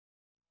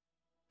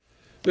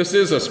This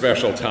is a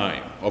special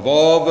time. Of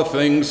all the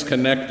things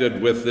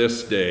connected with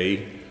this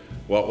day,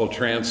 what will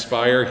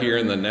transpire here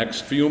in the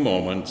next few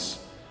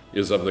moments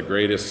is of the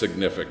greatest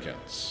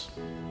significance.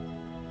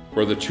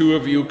 For the two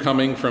of you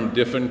coming from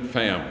different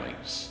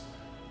families,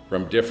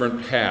 from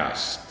different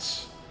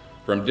pasts,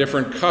 from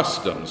different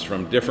customs,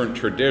 from different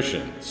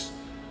traditions,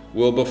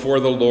 will before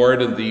the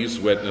Lord and these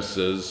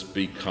witnesses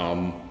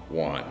become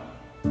one.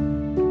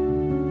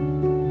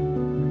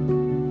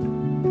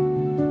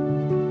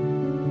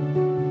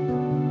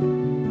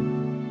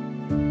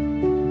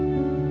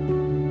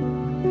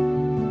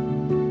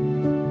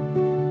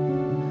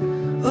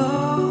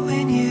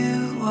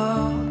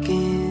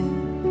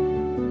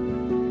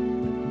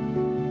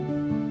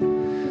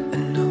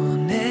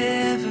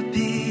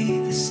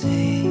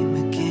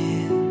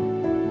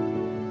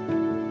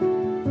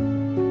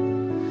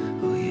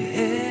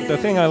 The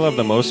thing I love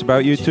the most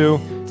about you two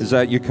is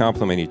that you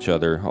complement each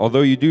other.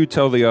 Although you do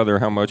tell the other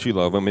how much you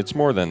love them, it's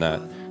more than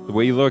that. The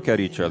way you look at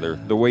each other,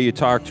 the way you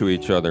talk to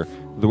each other,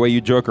 the way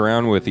you joke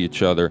around with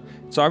each other.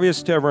 It's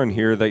obvious to everyone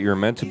here that you're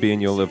meant to be and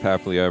you'll live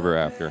happily ever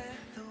after.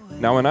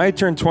 Now, when I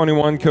turned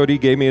 21, Cody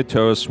gave me a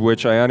toast,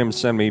 which I had him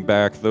send me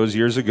back those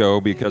years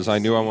ago because I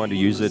knew I wanted to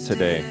use it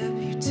today.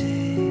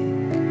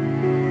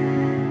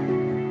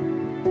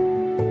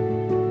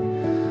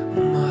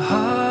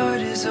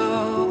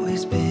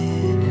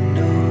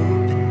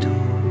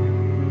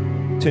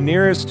 To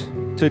nearest,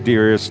 to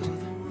dearest,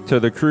 to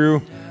the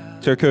crew,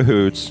 to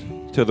cahoots,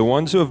 to the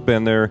ones who have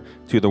been there,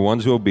 to the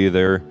ones who will be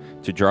there,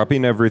 to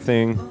dropping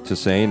everything, to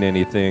saying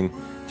anything,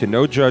 to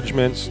no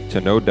judgments, to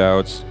no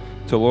doubts,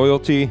 to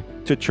loyalty,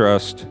 to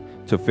trust,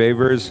 to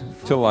favors,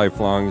 to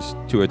lifelongs,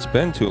 to it's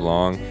been too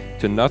long,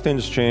 to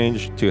nothing's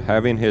changed, to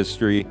having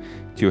history,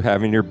 to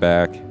having your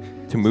back,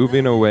 to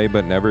moving away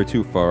but never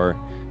too far,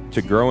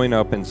 to growing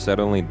up and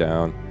settling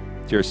down,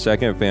 to your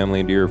second family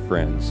and to your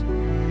friends.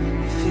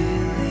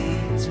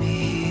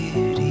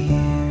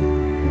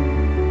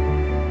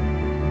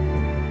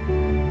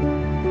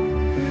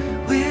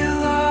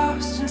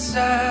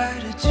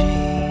 Inside a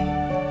dream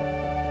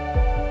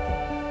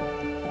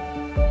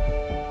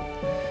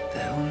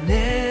that will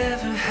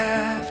never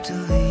have to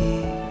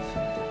leave.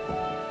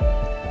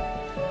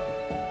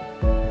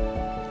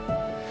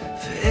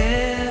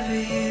 Forever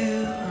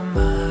you are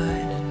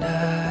mine and I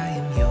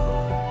am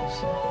yours.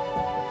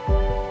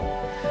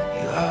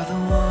 You are the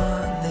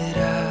one that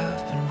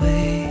I've been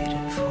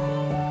waiting for.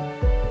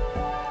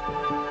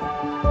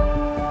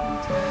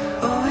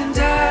 Oh, and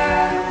I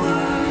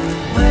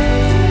would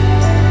wait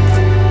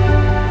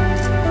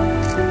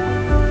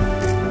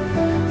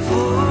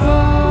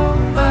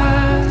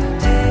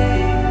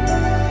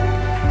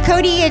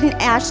Cody and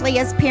Ashley,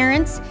 as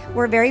parents,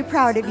 we're very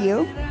proud of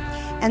you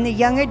and the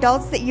young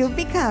adults that you've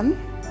become,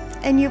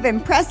 and you've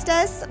impressed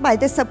us by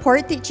the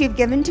support that you've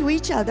given to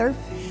each other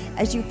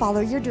as you follow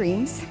your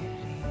dreams.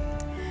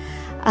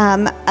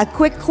 A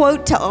quick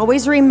quote to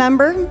always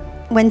remember: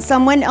 when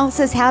someone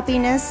else's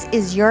happiness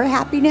is your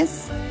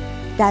happiness,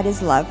 that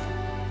is love.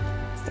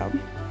 So,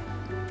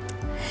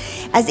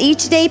 as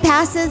each day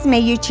passes, may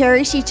you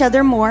cherish each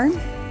other more.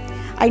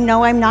 I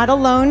know I'm not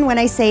alone when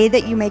I say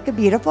that you make a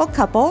beautiful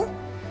couple.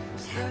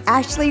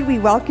 Ashley, we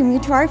welcome you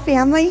to our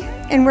family,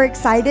 and we're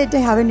excited to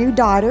have a new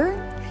daughter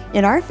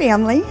in our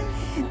family.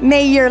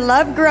 May your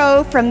love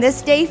grow from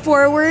this day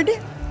forward,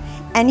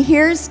 and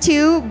here's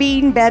to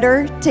being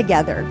better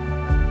together.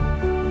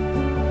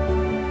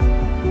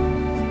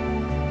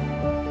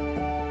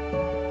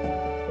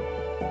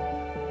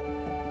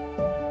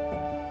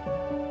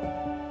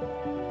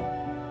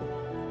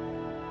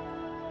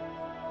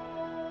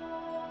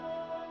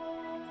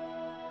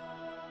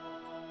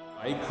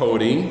 I,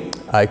 Cody.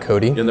 I,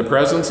 Cody. In the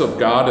presence of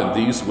God and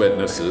these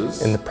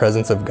witnesses. In the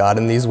presence of God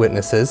and these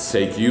witnesses.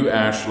 Take you,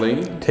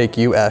 Ashley. Take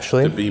you,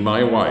 Ashley. To be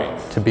my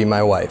wife. To be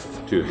my wife.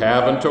 To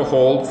have and to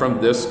hold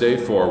from this day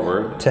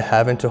forward. To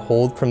have and to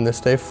hold from this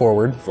day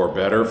forward. For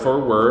better, for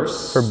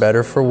worse. For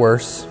better, for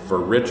worse. For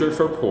richer,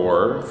 for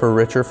poor. For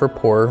richer, for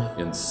poor.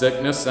 In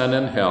sickness and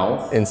in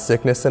health. In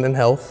sickness and in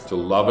health. To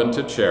love and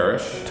to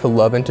cherish. To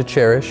love and to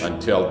cherish.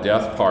 Until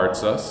death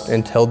parts us.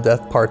 Until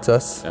death parts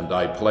us. And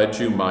I pledge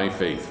you my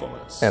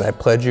faithfulness. And I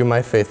pledge you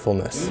my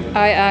faithfulness.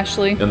 I,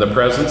 Ashley. In the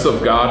presence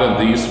of God and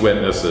these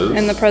witnesses.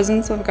 In the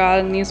presence of God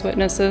and these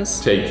witnesses.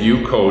 Take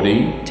you,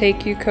 Cody.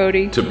 Take you,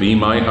 Cody. To be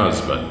my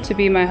husband. To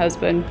be my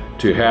husband.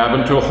 To have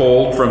and to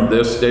hold from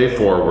this day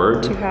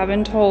forward. To have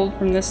and to hold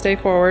from this day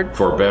forward.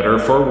 For better,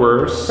 for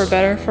worse. For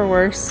better, for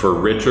worse. For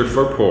richer,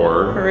 for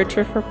poor. For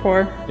richer, for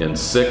poor. In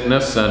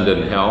sickness and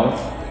in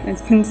health.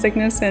 In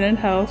sickness and in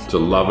health. To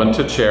love and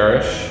to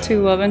cherish.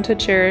 To love and to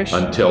cherish.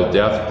 Until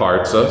death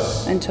parts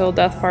us. Until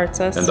death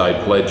parts us. And I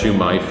pledge you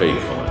my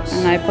faithfulness.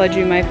 And I pledge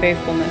you my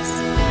faithfulness.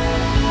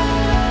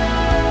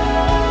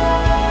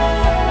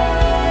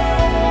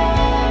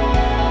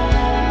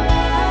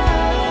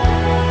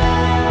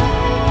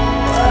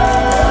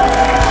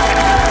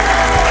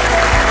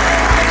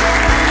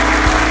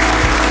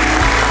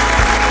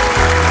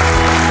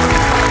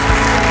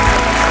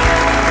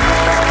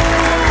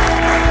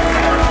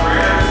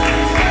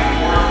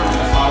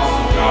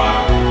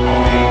 God.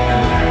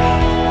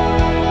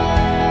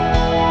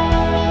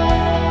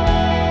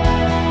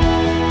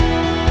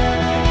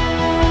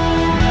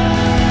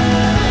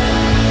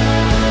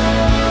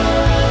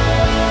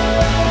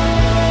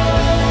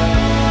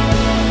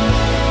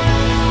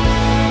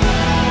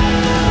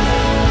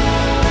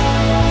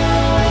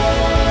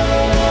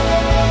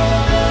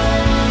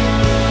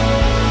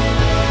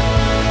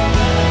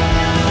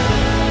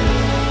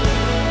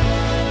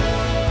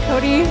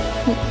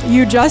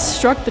 You just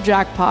struck the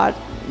jackpot.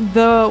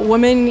 The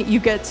woman you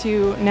get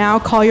to now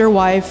call your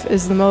wife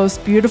is the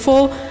most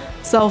beautiful,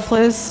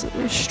 selfless,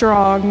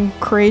 strong,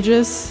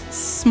 courageous,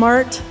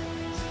 smart,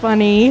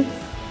 funny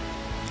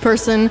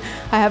person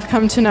I have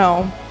come to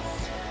know.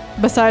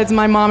 Besides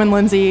my mom and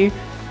Lindsay.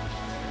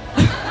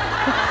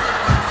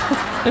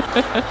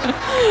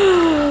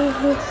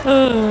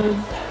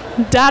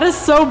 Dad is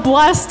so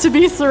blessed to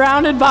be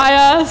surrounded by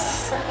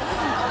us.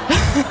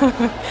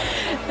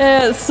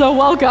 So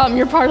welcome,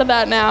 you're part of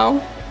that now.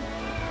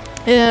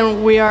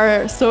 And we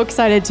are so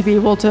excited to be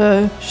able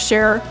to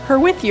share her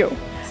with you.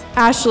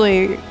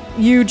 Ashley,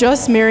 you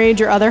just married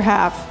your other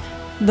half.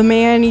 The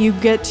man you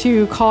get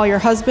to call your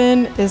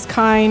husband is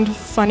kind,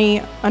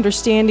 funny,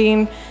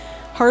 understanding,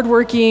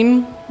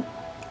 hardworking,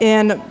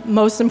 and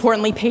most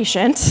importantly,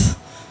 patient.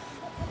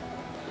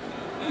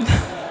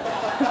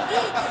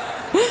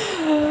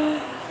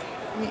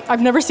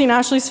 I've never seen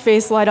Ashley's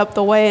face light up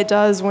the way it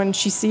does when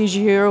she sees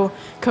you.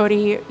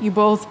 Cody, you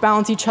both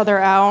balance each other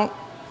out.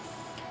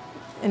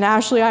 And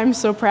Ashley, I'm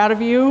so proud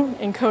of you.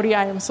 And Cody,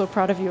 I am so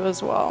proud of you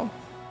as well.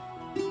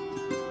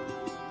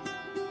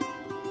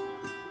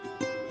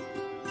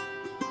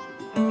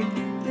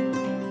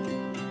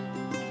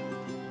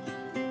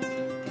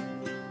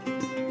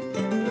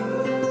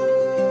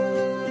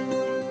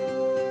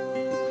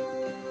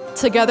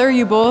 Together,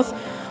 you both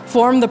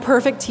form the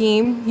perfect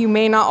team. You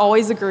may not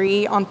always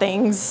agree on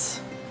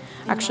things.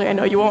 Actually, I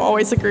know you won't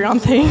always agree on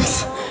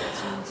things.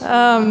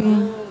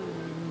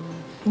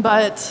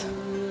 But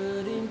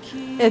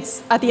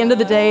it's, at the end of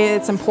the day,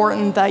 it's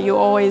important that you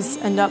always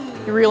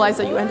you realize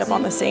that you end up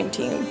on the same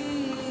team.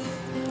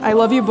 I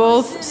love you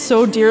both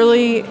so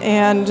dearly,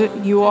 and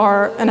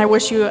I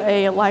wish you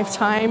a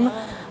lifetime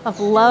of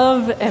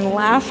love and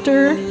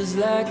laughter.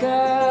 Like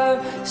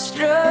I've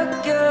struck